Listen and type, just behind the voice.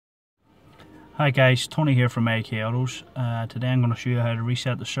Hi guys, Tony here from AK Autos. Today I'm going to show you how to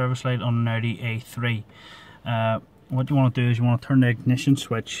reset the service light on an Audi A3. What you want to do is you want to turn the ignition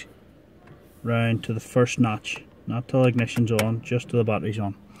switch round to the first notch, not till the ignition's on, just till the battery's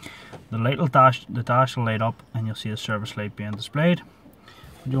on. The light will dash will light up and you'll see the service light being displayed.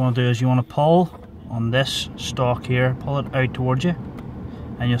 What you want to do is you want to pull on this stalk here, pull it out towards you,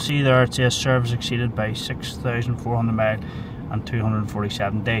 and you'll see there it says service exceeded by 6,400 miles and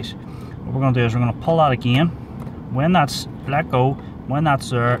 247 days. What we're going to do is we're going to pull that again. When that's let go, when that's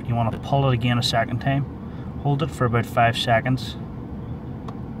there, you want to pull it again a second time. Hold it for about 5 seconds.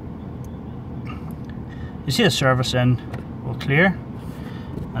 You see the service in will clear,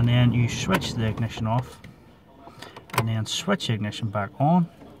 and then you switch the ignition off, and then switch the ignition back on.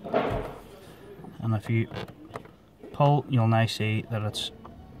 And if you pull, you'll now see that it's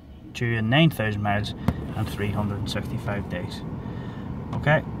due in 9,000 miles and 365 days.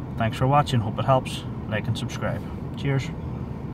 Okay. Thanks for watching, hope it helps. Like and subscribe. Cheers.